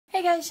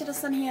Hey guys, Shiro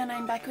San here and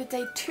I'm back with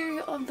day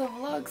 2 of the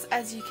vlogs.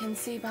 As you can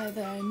see by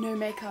the no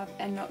makeup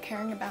and not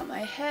caring about my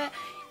hair,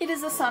 it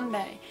is a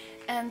Sunday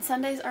and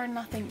Sundays are a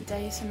nothing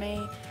day to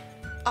me.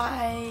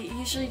 I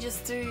usually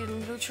just do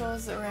little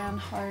chores around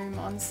home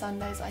on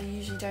Sundays. I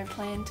usually don't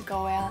plan to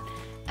go out,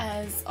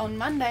 as on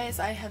Mondays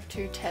I have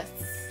 2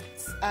 tests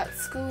at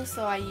school,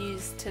 so I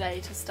use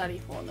today to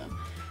study for them.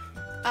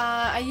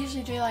 I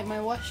usually do like my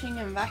washing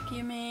and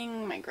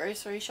vacuuming, my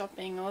grocery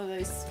shopping, all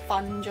those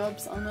fun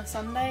jobs on a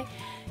Sunday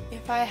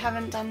if I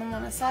haven't done them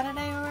on a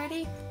Saturday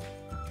already.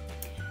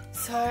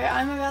 So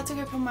I'm about to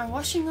go put my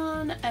washing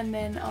on and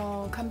then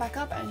I'll come back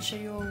up and show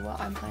you all what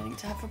I'm planning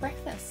to have for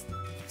breakfast.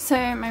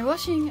 So my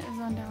washing is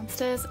on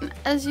downstairs, and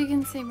as you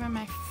can see by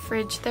my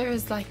fridge there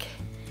is like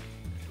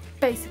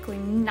basically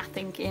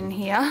nothing in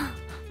here.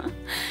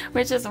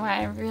 Which is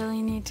why I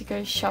really need to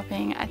go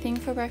shopping. I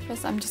think for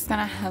breakfast I'm just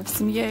gonna have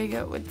some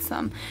yogurt with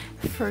some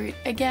fruit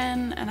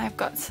again, and I've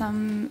got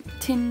some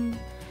tinned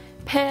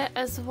pear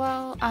as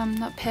well,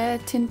 not pear,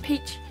 tinned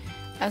peach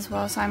as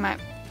well, so I might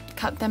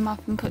cut them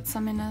up and put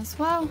some in as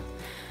well.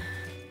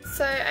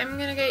 So I'm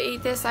gonna go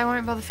eat this. I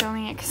won't bother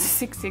filming it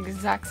because it's the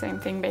exact same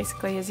thing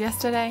basically as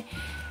yesterday,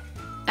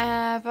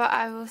 but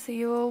I will see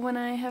you all when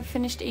I have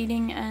finished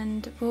eating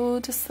and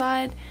we'll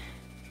decide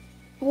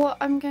what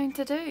I'm going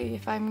to do,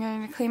 if I'm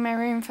going to clean my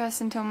room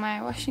first until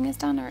my washing is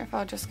done, or if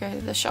I'll just go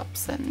to the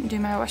shops and do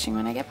my washing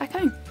when I get back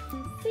home.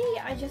 See,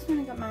 I just went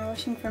and got my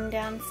washing from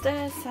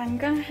downstairs, so I'm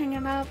gonna hang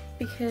it up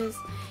because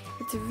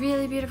it's a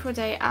really beautiful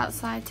day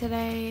outside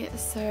today,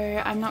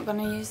 so I'm not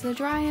gonna use the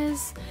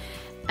dryers.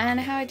 And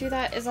how I do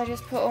that is I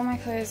just put all my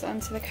clothes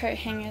onto the coat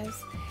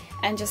hangers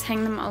and just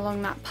hang them along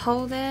that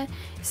pole there,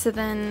 so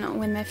then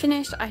when they're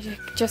finished I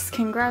just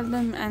can grab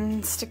them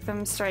and stick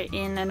them straight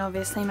in. And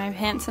obviously my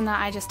pants and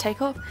that I just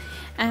take off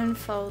and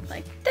fold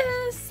like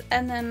this,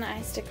 and then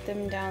I stick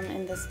them down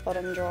in this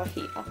bottom drawer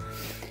here.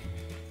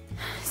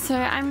 So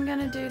I'm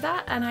gonna do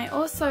that, and I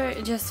also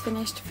just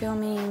finished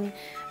filming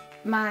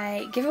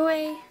my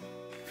giveaway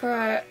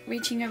for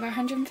reaching over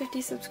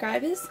 150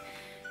 subscribers.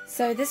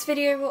 So this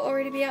video will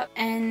already be up,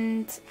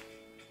 and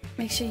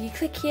make sure you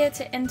click here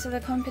to enter the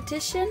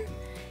competition.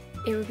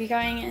 It will be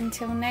going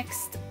until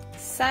next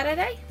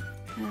Saturday,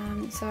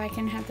 so I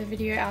can have the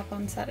video up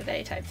on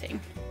Saturday type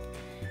thing.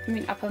 I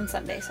mean up on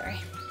Sunday, sorry.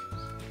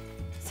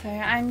 So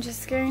I'm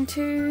just going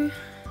to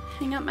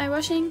hang up my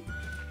washing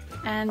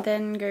and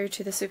then go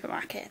to the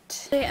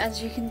supermarket.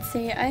 As you can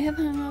see, I have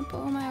hung up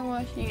all my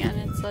washing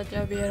and it's such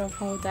a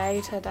beautiful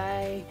day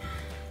today.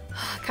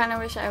 I kind of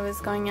wish I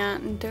was going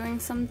out and doing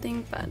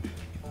something, but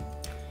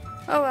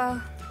oh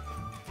well.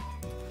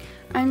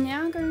 I'm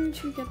now going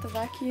to get the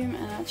vacuum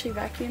and actually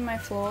vacuum my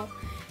floor,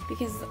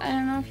 because I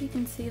don't know if you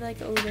can see like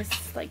all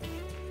this like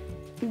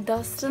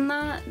dust and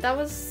that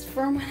was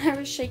from when I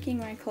was shaking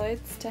my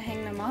clothes to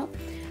hang them up.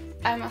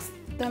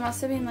 There must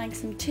have been like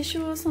some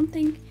tissue or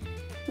something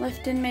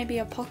left in maybe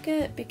a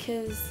pocket,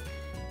 because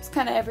it's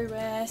kind of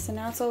everywhere, so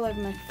now it's all over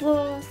my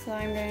floor. So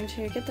I'm going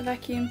to get the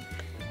vacuum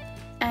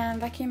and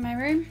vacuum my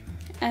room,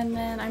 and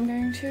then I'm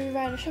going to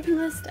write a shopping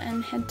list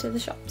and head to the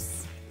shops.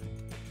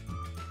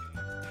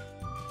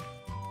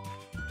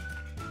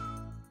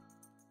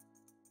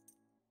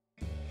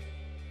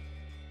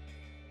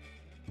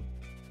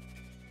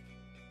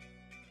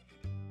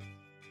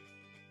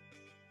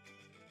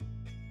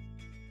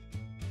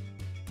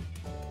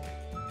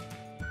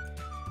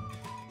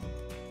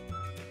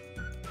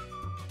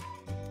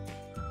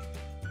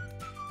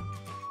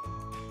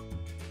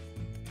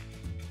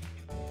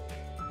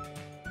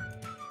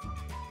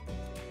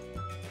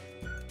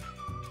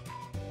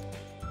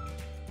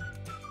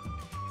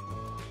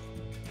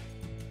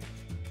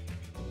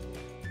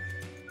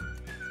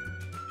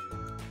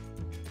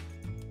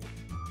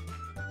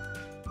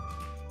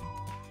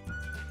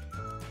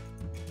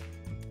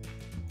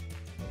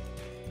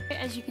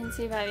 As you can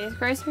see by these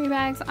grocery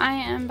bags, I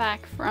am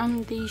back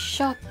from the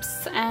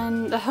shops,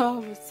 and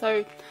oh, it was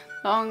so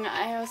long.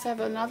 I also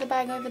have another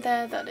bag over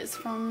there that is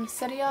from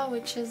Seria,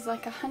 which is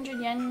like 100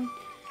 yen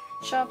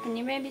shop, and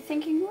you may be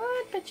thinking,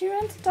 what, but you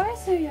went to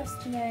Daiso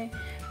yesterday.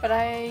 But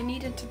I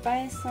needed to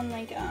buy some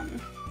like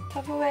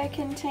Tupperware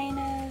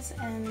containers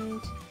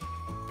and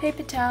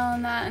paper towel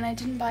and that, and I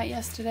didn't buy it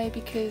yesterday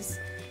because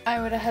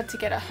I would have had to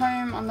get it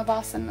home on the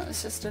bus and it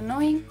was just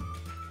annoying.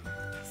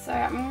 So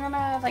I'm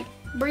gonna like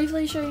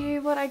briefly show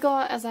you what I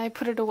got as I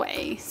put it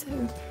away, so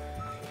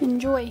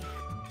enjoy.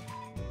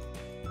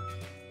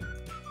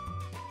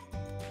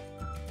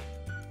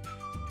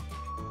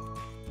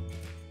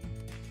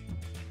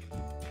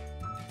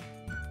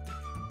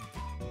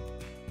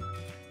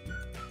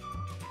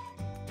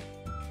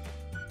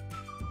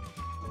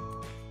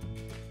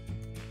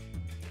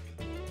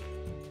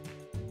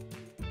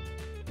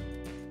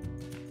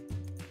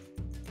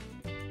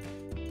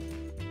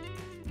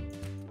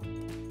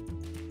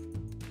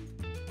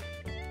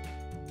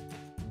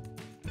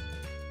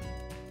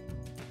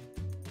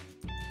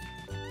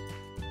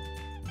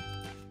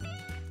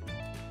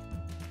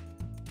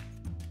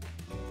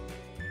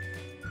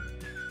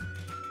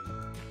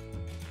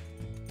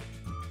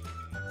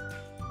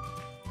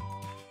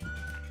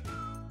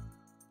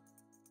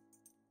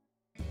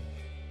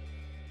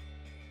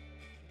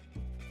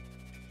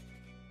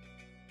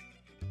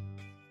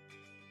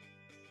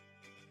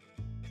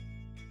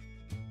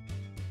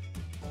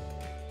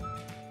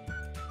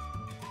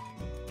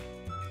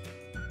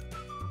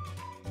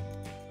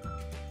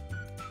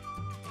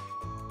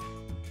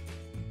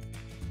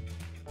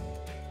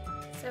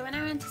 So when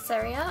I went to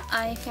Seria,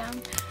 I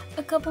found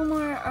a couple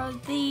more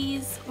of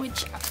these,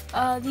 which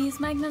are these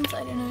magnets.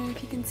 I don't know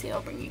if you can see,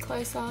 I'll bring you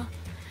closer.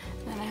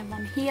 Then I have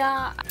one here.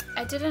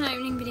 I did an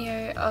opening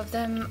video of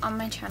them on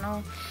my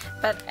channel,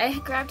 but I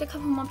grabbed a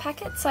couple more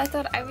packets, so I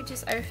thought I would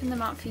just open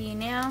them up for you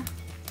now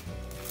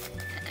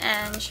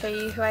and show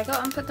you who I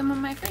got and put them on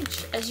my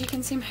fridge. As you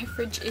can see, my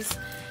fridge is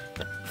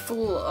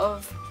full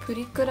of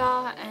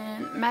purikura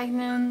and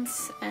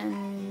magnets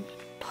and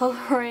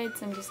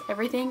Polaroids and just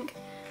everything.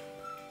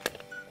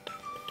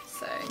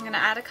 So I'm going to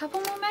add a couple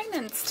more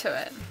magnets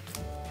to it.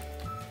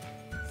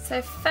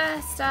 So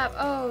first up,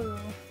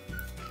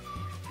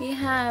 we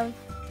have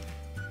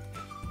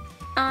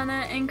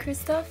Anna and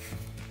Kristoff,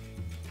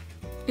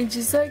 which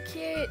is so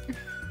cute.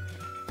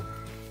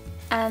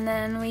 And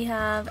then we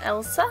have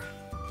Elsa.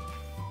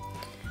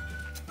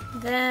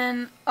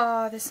 Then,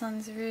 this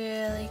one's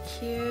really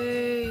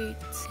cute.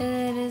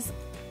 It is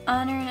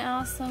Anna and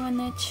Elsa when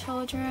they're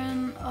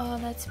children. Oh,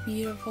 that's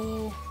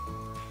beautiful.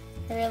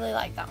 I really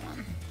like that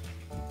one.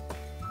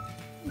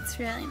 It's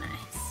really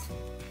nice.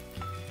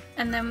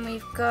 And then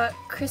we've got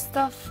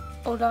Kristoff,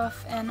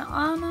 Olaf, and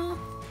Anna.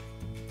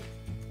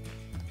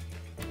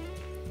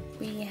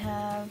 We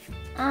have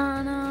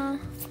Anna,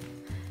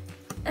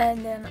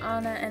 and then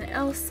Anna and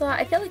Elsa.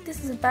 I feel like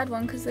this is a bad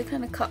one because they're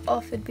kind of cut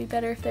off. It'd be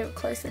better if they were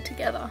closer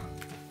together.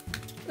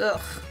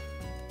 Ugh.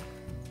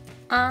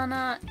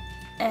 Anna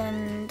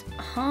and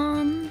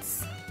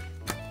Hans.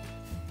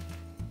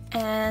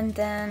 And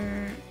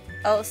then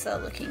Elsa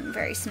looking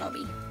very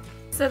snobby.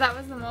 So that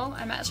was them all.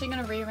 I'm actually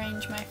going to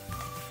rearrange my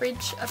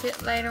fridge a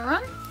bit later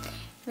on.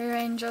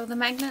 Rearrange all the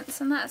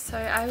magnets and that, so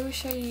I will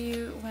show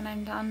you when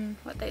I'm done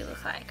what they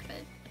look like, but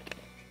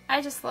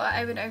I just thought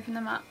I would open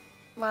them up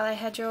while I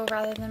had you all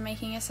rather than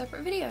making a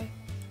separate video.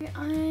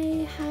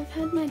 I have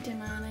had my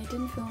dinner and I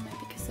didn't film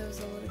it because there was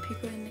a lot of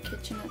people in the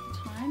kitchen at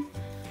the time,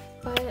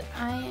 but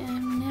I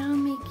am now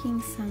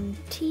making some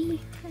tea.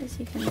 As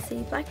you can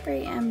see,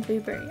 blackberry and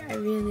blueberry. I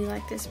really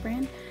like this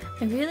brand.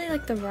 I really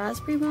like the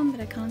raspberry one, but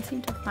I can't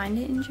seem to find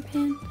it in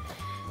Japan.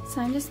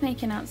 So I'm just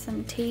making up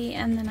some tea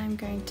and then I'm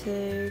going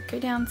to go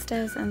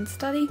downstairs and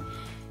study.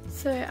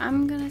 So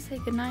I'm gonna say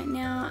goodnight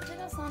now.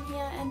 Shiro San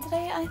here, and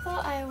today I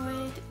thought I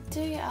would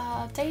do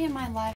a day in my life